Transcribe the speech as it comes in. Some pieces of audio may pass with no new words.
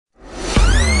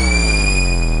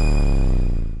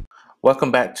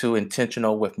Welcome back to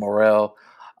Intentional with Morel.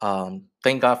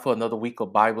 Thank God for another week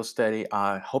of Bible study.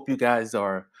 I hope you guys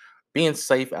are being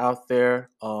safe out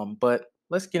there. But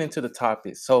let's get into the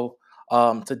topic.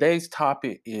 Today's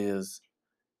topic is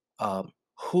um,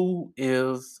 who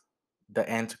is the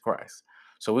Antichrist?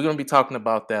 So we're going to be talking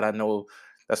about that. I know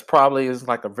that's probably is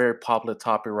like a very popular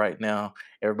topic right now.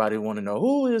 Everybody want to know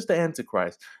who is the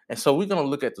Antichrist, and so we're going to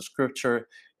look at the scripture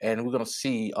and we're going to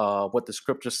see what the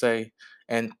scriptures say.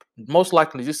 And most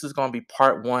likely, this is going to be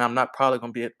part one. I'm not probably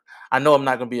going to be. I know I'm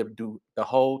not going to be able to do the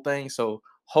whole thing. So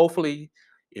hopefully,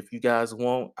 if you guys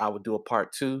want, I would do a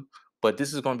part two. But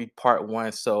this is going to be part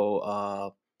one.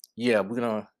 Yeah, we're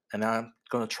gonna and I'm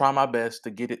gonna try my best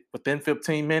to get it within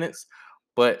 15 minutes,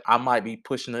 but I might be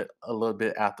pushing it a little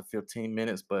bit after 15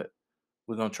 minutes, but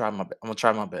I'm gonna try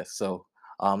my best.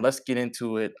 Let's get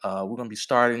into it. We're gonna be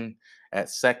starting at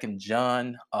Second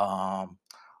John,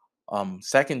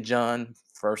 Second John,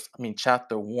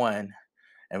 chapter 1,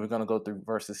 and we're gonna go through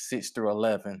verses 6 through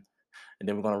 11, and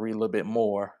then we're gonna read a little bit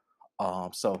more.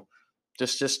 So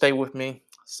just stay with me.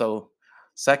 So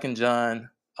Second John,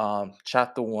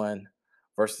 chapter 1,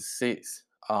 verses 6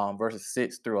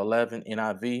 through 11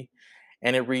 NIV.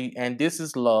 And it read, and this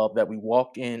is love, that we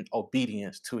walk in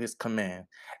obedience to his command.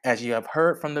 As you have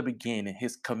heard from the beginning,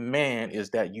 his command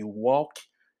is that you walk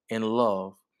in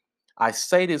love. I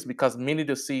say this because many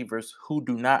deceivers who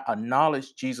do not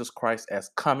acknowledge Jesus Christ as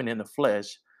coming in the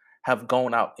flesh have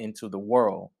gone out into the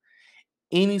world.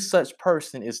 Any such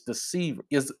person is the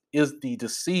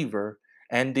deceiver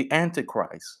and the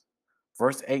antichrist.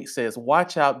 Verse 8 says,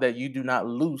 watch out that you do not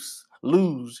lose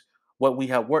what we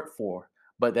have worked for,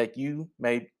 but that you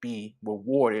may be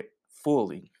rewarded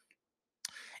fully.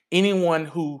 Anyone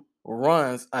who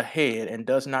runs ahead and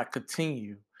does not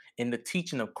continue in the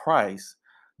teaching of Christ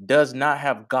does not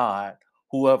have God.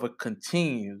 Whoever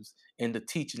continues in the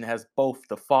teaching has both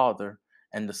the Father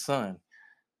and the Son.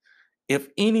 If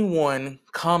anyone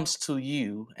comes to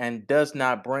you and does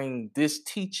not bring this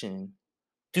teaching,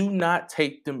 do not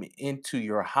take them into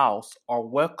your house or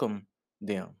welcome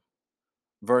them.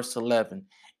 Verse 11.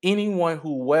 Anyone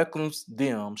who welcomes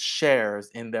them shares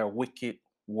in their wicked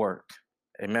work.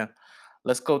 Amen.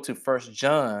 Let's go to First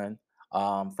John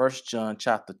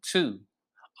chapter 2,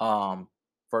 um,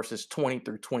 verses 20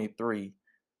 through 23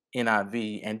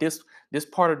 NIV. And this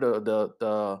part of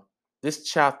the this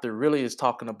chapter really is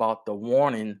talking about the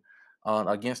warning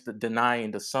against the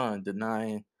denying the Son,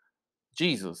 denying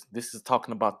Jesus. This is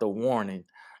talking about the warning,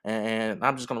 and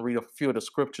I'm just going to read a few of the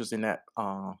scriptures in that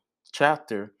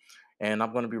chapter, and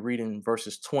I'm going to be reading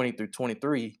verses 20 through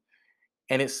 23.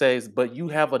 And it says, "But you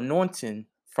have anointing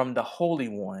from the Holy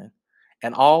One,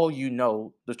 and all you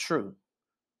know the truth.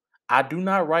 I do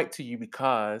not write to you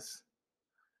because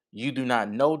you do not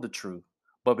know the truth,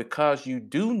 but because you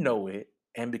do know it,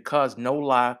 and because no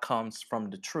lie comes from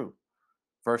the truth."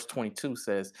 Verse 22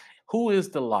 says, who is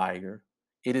the liar?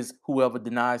 It is whoever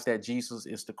denies that Jesus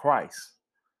is the Christ.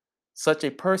 Such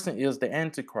a person is the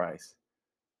Antichrist,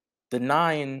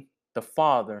 denying the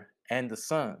Father and the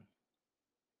Son.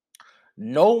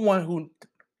 No one who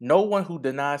no one who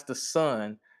denies the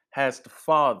Son has the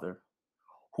Father.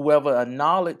 Whoever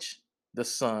acknowledges the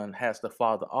Son has the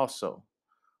Father also.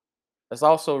 Let's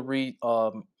also read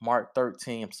Mark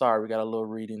 13. I'm sorry, we got a little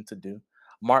reading to do.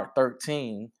 Mark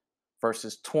 13,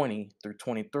 verses 20 through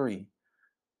 23.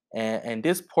 And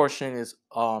this portion is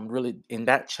really in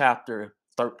that chapter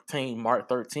 13. Mark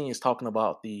 13 is talking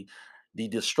about the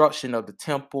destruction of the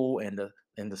temple and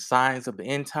the signs of the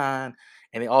end time.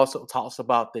 And it also talks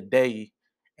about the day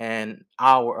and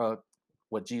hour of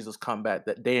what Jesus come back.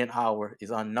 That day and hour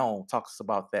is unknown. Talks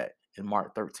about that in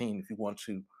Mark 13 if you want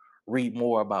to read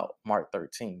more about Mark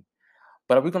 13.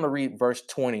 But we're going to read verse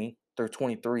 20 through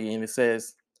 23, and it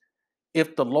says,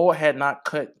 if the Lord had not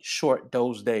cut short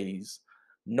those days,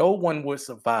 no one would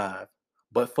survive.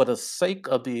 But for the sake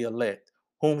of the elect,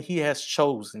 whom he has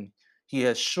chosen, he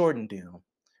has shortened them.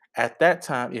 At that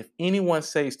time, if anyone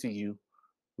says to you,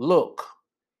 look,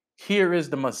 here is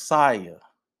the Messiah,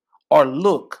 or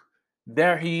look,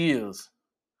 there he is,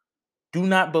 do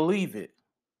not believe it.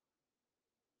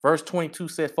 Verse 22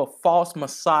 says, for false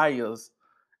messiahs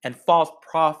and false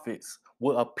prophets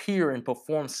will appear and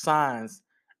perform signs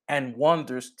and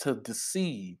wonders to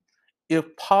deceive,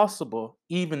 if possible,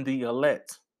 even the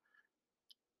elect.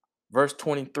 Verse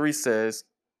 23 says,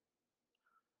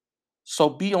 so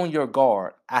be on your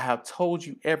guard. I have told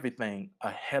you everything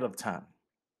ahead of time.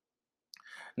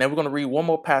 Now we're going to read one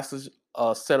more passage,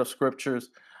 set of scriptures,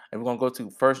 and we're going to go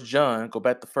to First John, go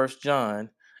back to First John,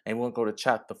 and we're going to go to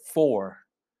chapter 4.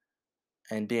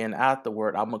 And then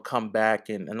afterward, I'm gonna come back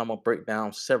and I'm gonna break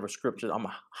down several scriptures. I'm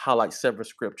gonna highlight several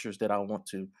scriptures that I want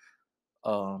to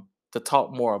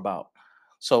talk more about.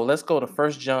 So let's go to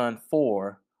First John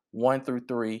 4, 1 through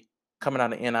 3, coming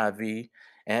out of NIV.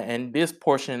 And this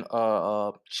portion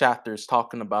chapter is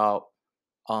talking about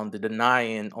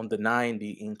denying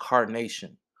the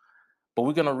incarnation. But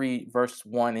we're gonna read verse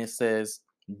 1. It says,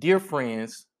 "Dear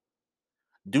friends,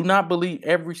 do not believe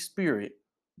every spirit,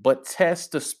 but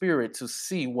test the spirit to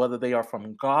see whether they are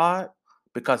from God,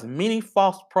 because many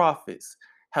false prophets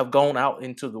have gone out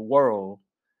into the world.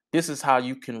 This is how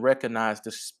you can recognize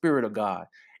the Spirit of God.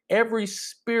 Every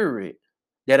spirit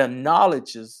that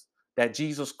acknowledges that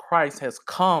Jesus Christ has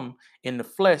come in the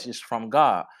flesh is from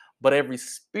God, but every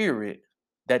spirit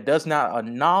that does not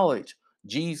acknowledge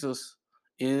Jesus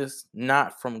is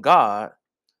not from God.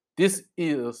 This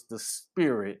is the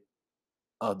spirit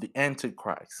of the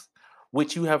antichrist,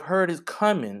 which you have heard is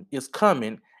coming,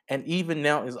 and even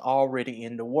now is already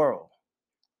in the world."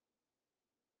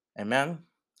 Amen.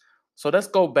 So let's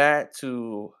go back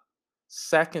to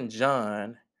Second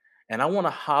John, and I want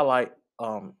to highlight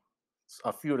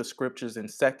a few of the scriptures in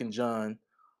Second John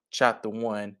chapter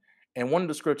 1. And one of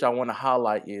the scriptures I want to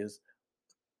highlight is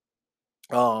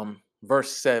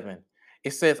verse 7.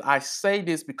 It says, "I say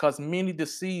this because many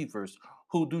deceivers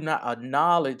who do not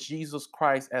acknowledge Jesus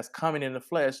Christ as coming in the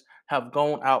flesh have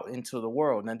gone out into the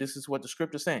world." Now this is what the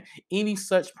scripture is saying. Any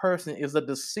such person is a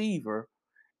deceiver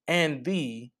and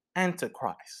the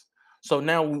antichrist. So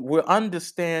now we're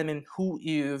understanding who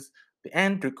is the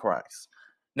antichrist.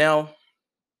 Now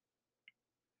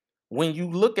when you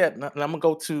look at, and I'm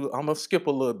gonna skip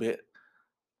a little bit,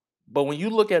 but when you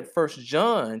look at First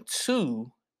John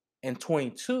 2 and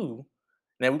 22,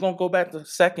 now we're gonna go back to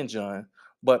Second John,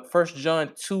 but First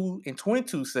John 2 and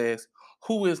 22 says,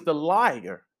 "Who is the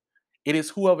liar? It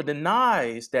is whoever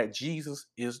denies that Jesus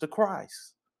is the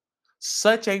Christ.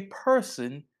 Such a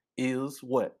person is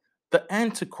what? The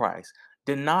Antichrist,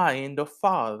 denying the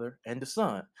Father and the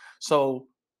Son." So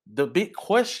the big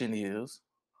question is,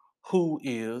 who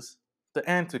is the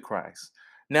Antichrist?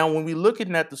 Now, when we're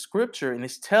looking at the scripture and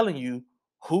it's telling you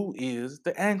who is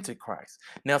the Antichrist.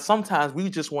 Now, sometimes we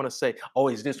just want to say, oh,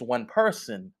 is this one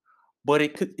person? But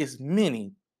it's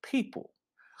many people.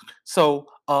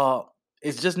 So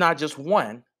it's just not just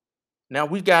one. Now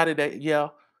we got it at, yeah,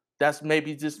 that's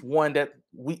maybe just one that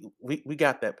we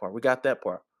got that part. We got that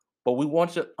part. But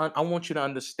I want you to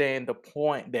understand the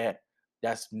point that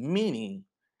that's meaning.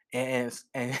 And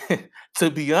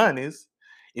to be honest,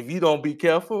 if you don't be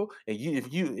careful, and you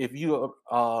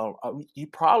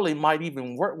probably might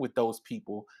even work with those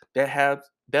people that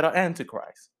are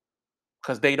antichrist,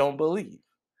 because they don't believe.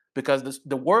 Because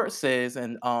the word says,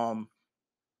 and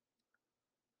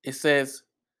it says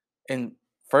in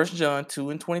First John 2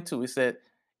 and 22, it said,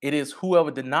 "It is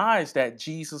whoever denies that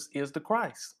Jesus is the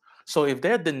Christ." So if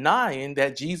they're denying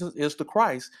that Jesus is the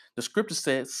Christ, the scripture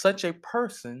says such a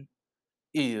person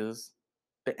is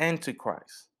the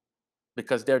Antichrist,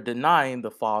 because they're denying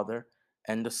the Father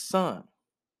and the Son.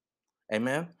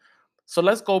 Amen. So uh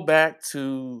let's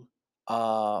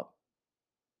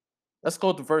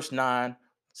go to verse 9,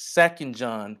 Second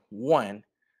John 1.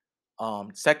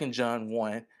 2 John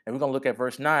 1, and we're gonna look at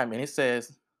verse 9, and it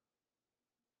says,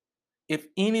 "If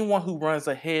anyone who runs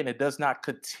ahead and does not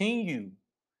continue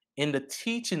in the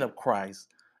teaching of Christ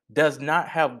does not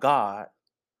have God.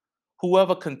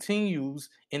 Whoever continues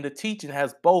in the teaching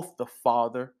has both the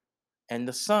Father and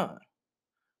the Son."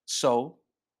 So,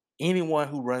 anyone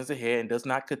who runs ahead and does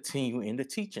not continue in the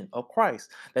teaching of Christ.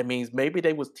 That means maybe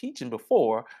they was teaching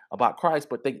before about Christ,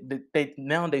 but they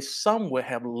now they somewhere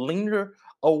have lingered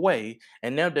away,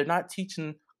 and now they're not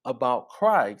teaching about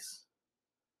Christ.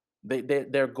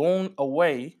 They're going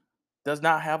away, does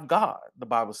not have God. The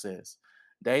Bible says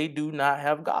they do not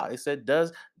have God. It said,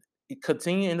 does it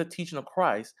continue in the teaching of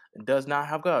Christ and does not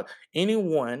have God.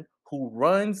 Anyone who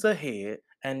runs ahead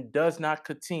and does not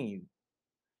continue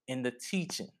in the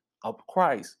teaching of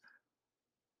Christ,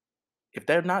 if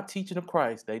they're not teaching of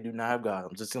Christ, they do not have God.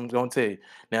 I'm going to tell you.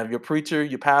 Now, if your preacher,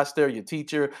 your pastor, your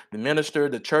teacher, the minister,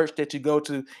 the church that you go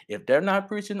to, if they're not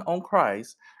preaching on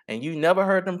Christ and you never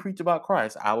heard them preach about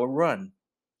Christ, I will run.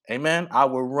 Amen. I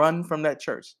will run from that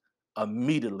church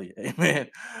immediately. Amen.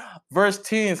 Verse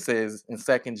 10 says in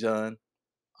Second John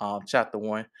chapter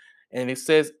 1, and it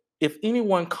says, "If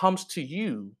anyone comes to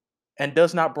you and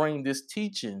does not bring this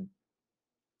teaching,"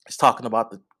 it's talking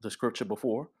about the scripture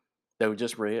before that we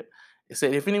just read. It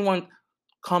said, "If anyone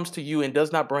comes to you and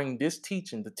does not bring this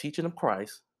teaching, the teaching of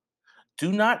Christ,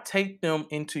 do not take them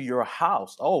into your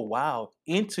house." Oh, wow.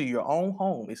 Into your own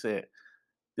home. It said,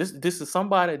 this is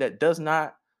somebody that does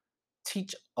not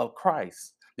teach of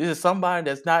Christ. This is somebody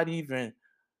that's not even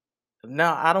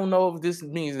now. I don't know if this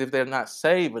means if they're not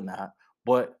saved or not,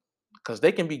 but because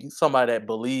they can be somebody that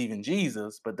believe in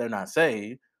Jesus, but they're not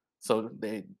saved, so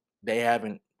they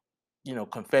haven't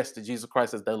confessed to Jesus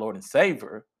Christ as their Lord and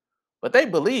Savior, but they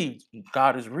believe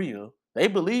God is real. They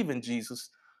believe in Jesus,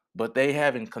 but they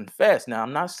haven't confessed. Now,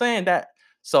 I'm not saying that.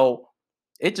 So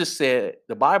it just said,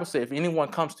 the Bible said, if anyone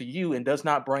comes to you and does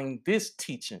not bring this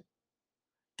teaching,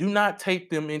 do not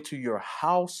take them into your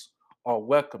house or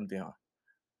welcome them.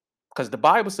 Because the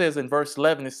Bible says in verse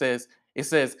 11, it says,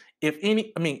 if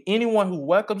anyone who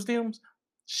welcomes them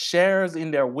shares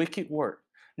in their wicked work.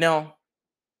 Now,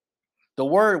 the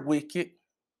word wicked,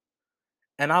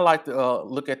 and I like to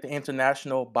look at the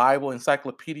International Bible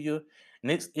Encyclopedia,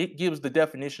 and it gives the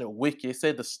definition of wicked. It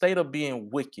said the state of being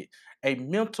wicked, a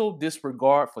mental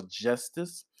disregard for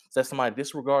justice. Says somebody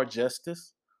disregard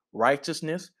justice,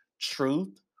 righteousness,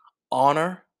 truth,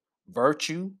 honor,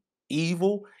 virtue,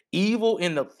 evil, evil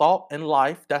in the thought and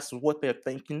life. That's what they're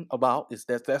thinking about. Is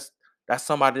that's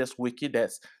somebody that's wicked.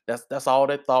 That's all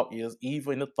their thought is,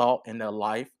 evil in the thought and their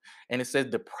life. And it says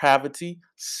depravity,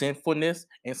 sinfulness,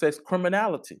 and it says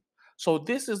criminality. So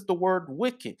this is the word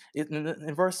wicked.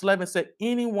 In verse 11 it said,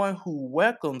 anyone who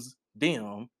welcomes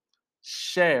them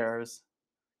shares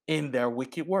in their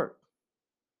wicked work.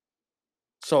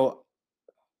 So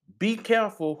be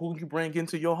careful who you bring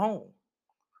into your home.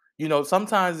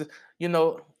 Sometimes, you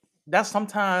know, that's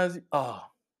sometimes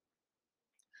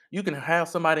you can have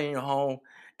somebody in your home,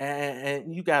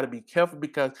 and you got to be careful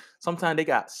because sometimes they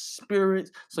got spirits.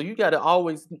 So you got to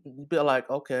always be like,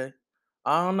 okay,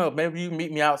 I don't know, maybe you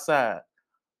meet me outside.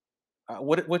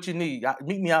 What you need?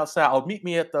 Meet me outside, or meet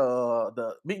me at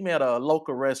the meet me at a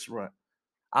local restaurant.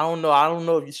 I don't know. I don't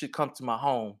know if you should come to my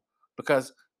home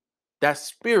because that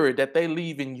spirit that they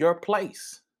leave in your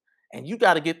place, and you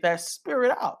got to get that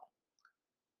spirit out.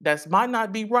 That might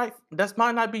not be right. That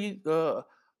might not be.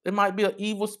 It might be an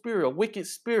evil spirit, a wicked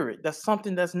spirit. That's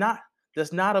something that's not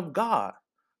of God.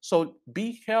 So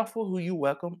be careful who you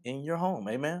welcome in your home.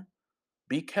 Amen.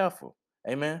 Be careful.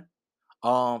 Amen.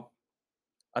 Um,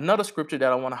 Another scripture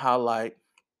that I want to highlight,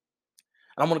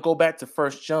 and I'm going to go back to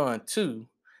First John 2,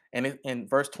 and in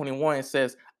verse 21 it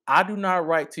says, "I do not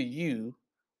write to you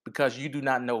because you do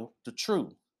not know the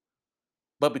truth,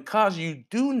 but because you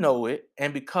do know it,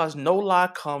 and because no lie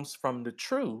comes from the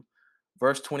truth."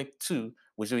 Verse 22,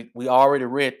 which we already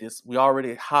read this, we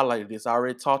already highlighted this, I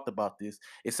already talked about this.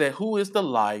 It said, who is the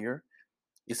liar?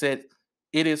 It said,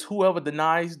 it is whoever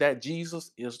denies that Jesus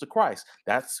is the Christ.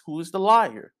 That's who is the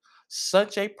liar.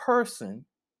 Such a person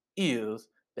is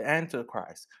the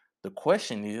Antichrist. The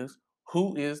question is,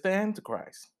 who is the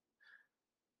Antichrist?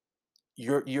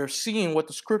 You're seeing what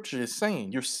the scripture is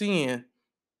saying. You're seeing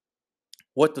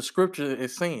what the scripture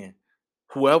is saying.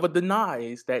 Whoever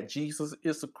denies that Jesus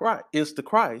is the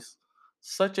Christ,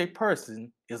 such a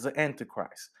person is an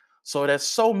antichrist. So there's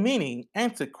so many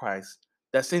antichrists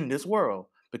that's in this world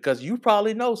because you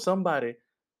probably know somebody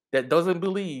that doesn't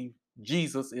believe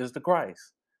Jesus is the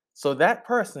Christ. So that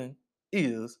person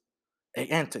is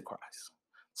an antichrist.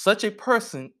 Such a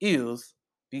person is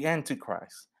the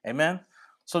antichrist. Amen.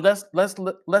 So let's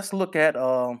look at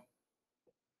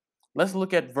let's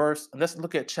look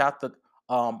at chapter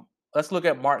let's look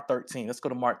at Mark 13. Let's go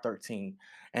to Mark 13.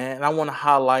 And I want to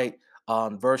highlight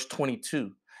verse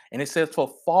 22. And it says,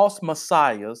 for false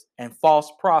messiahs and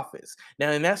false prophets.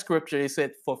 Now, in that scripture, it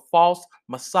said for false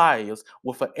messiahs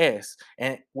with an S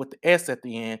and with the S at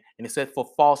the end. And it said for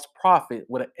false prophet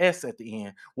with an S at the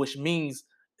end, which means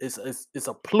it's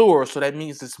a plural. So that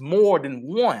means it's more than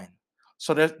one.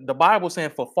 So the Bible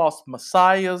saying for false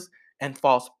messiahs and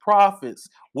false prophets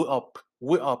will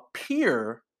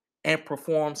appear and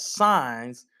perform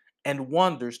signs and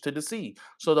wonders to deceive.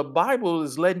 So the Bible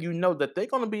is letting you know that they're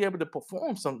going to be able to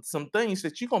perform some things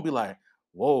that you're going to be like,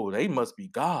 whoa, they must be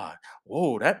God.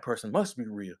 Whoa, that person must be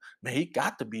real. Man, he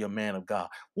got to be a man of God.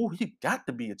 Whoa, he got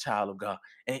to be a child of God.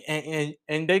 And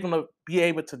they're going to be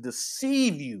able to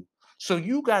deceive you. So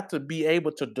you got to be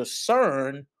able to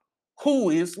discern who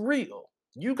is real.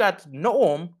 You got to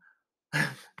know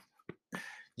them.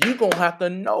 You're going to have to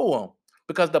know them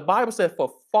because the Bible said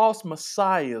for false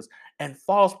messiahs and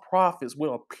false prophets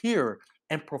will appear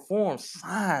and perform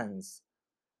signs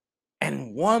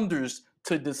and wonders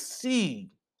to deceive.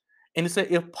 And it said,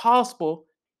 if possible,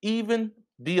 even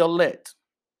the elect.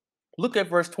 Look at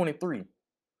verse 23.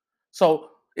 So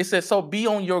it says, so be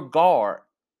on your guard.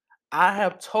 I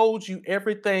have told you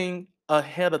everything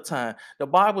ahead of time. The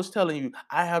Bible's telling you,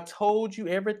 I have told you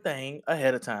everything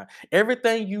ahead of time.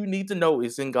 Everything you need to know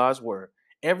is in God's word.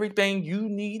 Everything you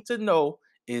need to know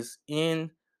is in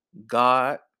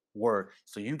God word.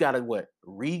 So you gotta what?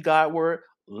 Read God word,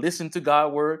 listen to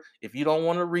God word. If you don't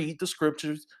want to read the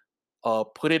scriptures,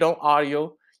 put it on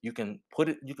audio. You can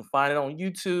find it on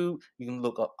YouTube. You can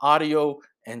look up audio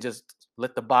and just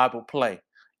let the Bible play.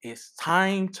 It's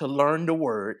time to learn the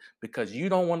word because you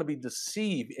don't want to be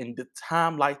deceived in the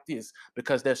time like this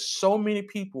because there's so many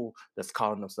people that's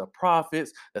calling themselves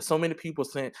prophets. There's so many people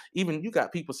saying, even you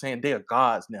got people saying they are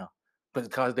gods now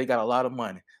because they got a lot of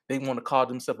money. They want to call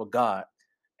themselves a god.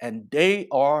 And they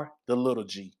are the little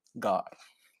g God.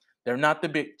 They're not the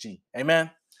big G.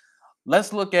 Amen.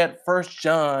 Let's look at first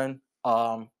john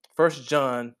first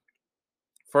john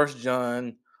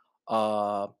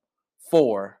uh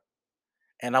 4,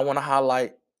 and I want to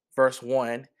highlight verse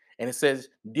 1, and it says,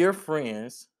 dear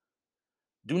friends,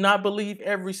 do not believe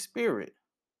every spirit.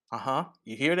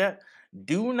 You hear that?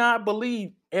 Do not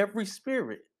believe every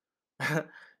spirit.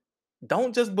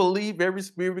 Don't just believe every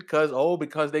spirit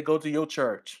because they go to your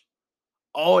church.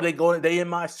 Oh, they in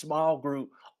my small group.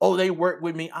 Oh, they work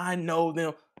with me. I know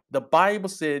them. The Bible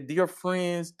said, dear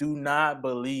friends, do not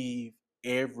believe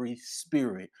every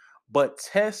spirit, but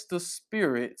test the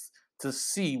spirits to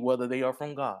see whether they are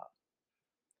from God.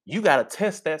 You got to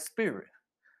test that spirit.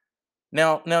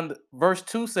 Now, verse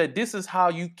 2 said, this is how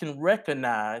you can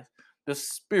recognize the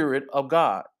spirit of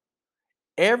God.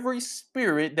 Every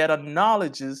spirit that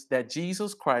acknowledges that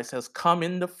Jesus Christ has come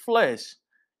in the flesh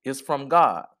is from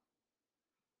God.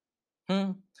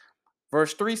 Hmm.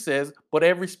 Verse 3 says, but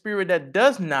every spirit that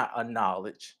does not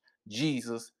acknowledge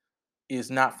Jesus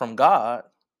is not from God.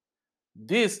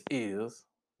 This is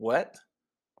what?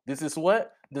 This is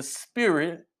what? The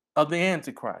spirit of the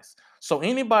antichrist. So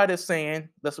anybody that's saying,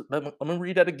 let me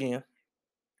read that again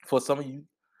for some of you.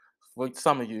 For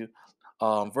some of you,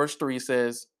 verse 3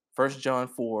 says, First John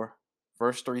 4,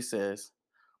 verse 3 says,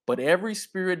 but every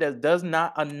spirit that does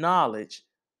not acknowledge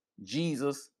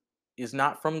Jesus is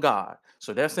not from God.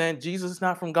 So they're saying Jesus is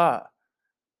not from God.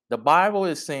 The Bible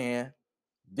is saying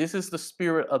this is the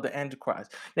spirit of the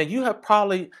Antichrist. Now you have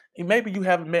probably, maybe you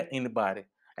haven't met anybody,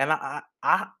 and I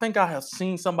think I have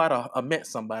seen somebody or met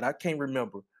somebody. I can't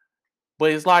remember,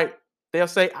 but it's like they'll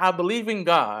say, "I believe in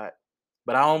God,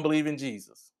 but I don't believe in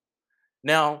Jesus."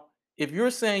 Now, if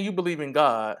you're saying you believe in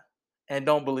God and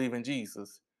don't believe in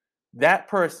Jesus, that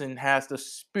person has the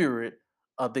spirit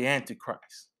of the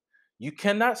Antichrist. You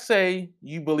cannot say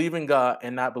you believe in God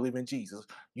and not believe in Jesus.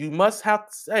 You must have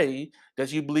to say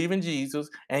that you believe in Jesus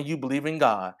and you believe in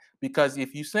God. Because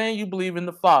if you're saying you believe in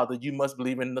the Father, you must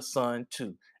believe in the Son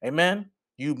too. Amen?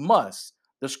 You must.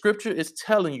 The scripture is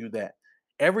telling you that.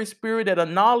 Every spirit that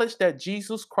acknowledges that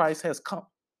Jesus Christ has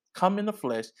come in the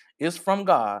flesh is from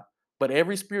God, but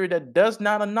every spirit that does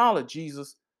not acknowledge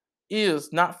Jesus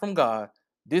is not from God.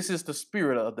 This is the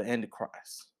spirit of the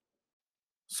Antichrist.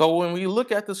 So when we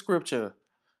look at the scripture,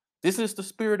 this is the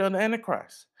spirit of the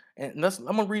Antichrist. And I'm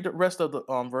gonna read the rest of the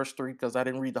verse 3 because I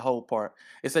didn't read the whole part.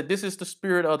 It said, this is the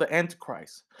spirit of the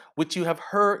Antichrist, which you have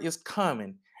heard is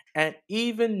coming, and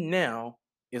even now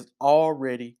is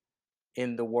already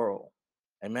in the world.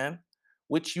 Amen.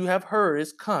 Which you have heard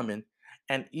is coming,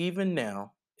 and even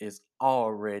now is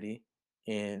already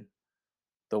in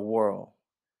the world.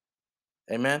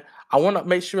 Amen. I want to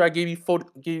make sure I give you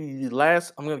the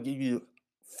last. I'm going to give you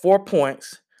 4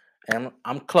 points, and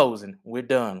I'm closing. We're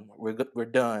done. We're good. We're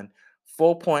done.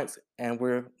 4 points, and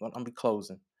I'm be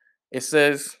closing. It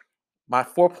says my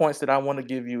 4 points that I want to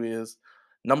give you is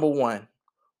number one: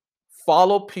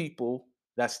 follow people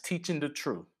that's teaching the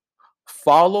truth.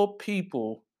 Follow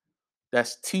people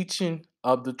that's teaching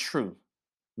of the truth.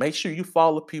 Make sure you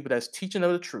follow people that's teaching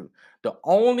of the truth. The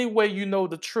only way you know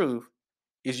the truth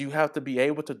is you have to be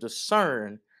able to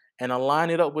discern and align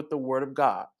it up with the word of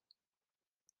God.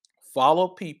 Follow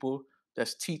people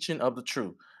that's teaching of the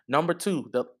truth. Number two,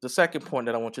 the second point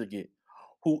that I want you to get.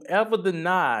 Whoever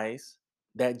denies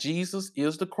that Jesus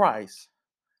is the Christ,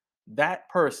 that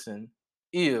person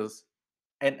is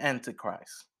an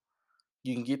antichrist.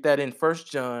 You can get that in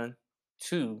First John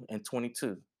 2 and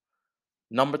 22.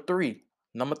 Number three,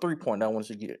 number 3 point I want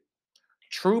you to get.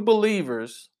 True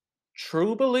believers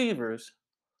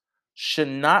should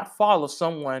not follow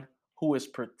someone who is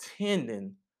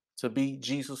pretending to be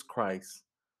Jesus Christ.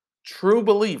 True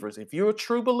believers, if you're a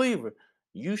true believer,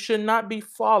 you should not be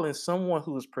following someone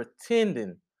who is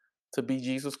pretending to be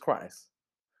Jesus Christ.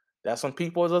 That's some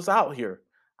people that's out here.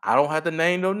 I don't have to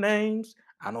name no names.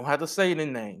 I don't have to say any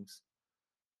names.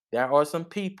 There are some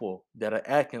people that are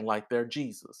acting like they're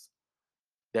Jesus.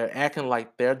 They're acting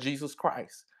like they're Jesus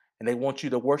Christ, and they want you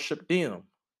to worship them.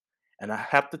 And I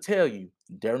have to tell you,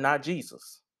 they're not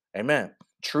Jesus. Amen.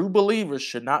 True believers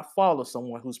should not follow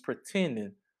someone who's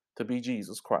pretending to be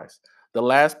Jesus Christ. The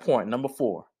last point, number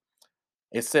 4,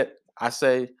 it said, I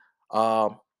say,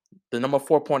 um, the number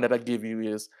 4 point that I give you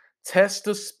is test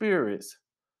the spirits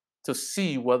to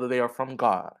see whether they are from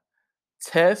God.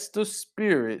 Test the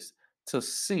spirits to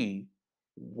see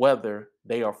whether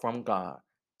they are from God.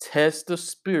 Test the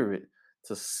spirit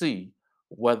to see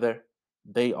whether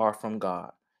they are from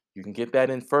God. You can get that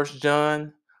in 1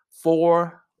 John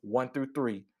 4, 1 through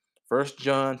 3. 1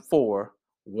 John 4,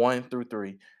 1 through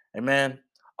 3. Amen.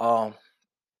 Um,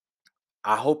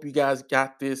 I hope you guys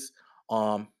got this.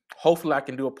 Um, Hopefully I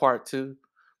can do a part 2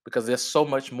 because there's so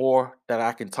much more that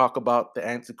I can talk about the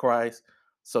Antichrist.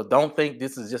 So don't think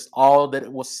this is just all that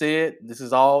it was said. This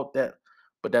is all that,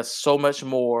 but there's so much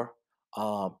more.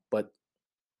 But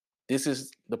this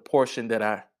is the portion that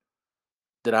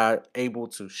I able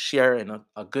to share in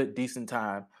a good decent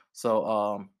time.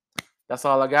 So that's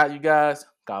all I got, you guys.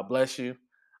 God bless you.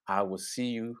 I will see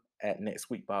you at next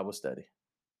week Bible study.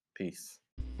 Peace.